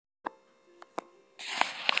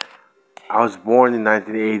I was born in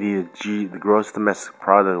 1980. The gross domestic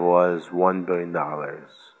product was $1 billion.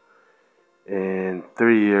 In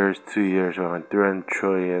 3 years, 2 years, we went 300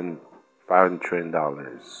 trillion, $500 trillion.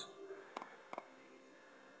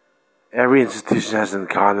 Every institution has an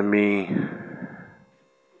economy.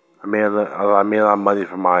 I made a lot of money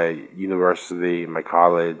from my university, my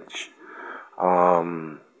college.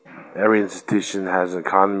 Every institution has an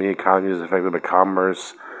economy. Economy is affected by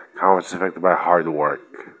commerce. Commerce is affected by hard work.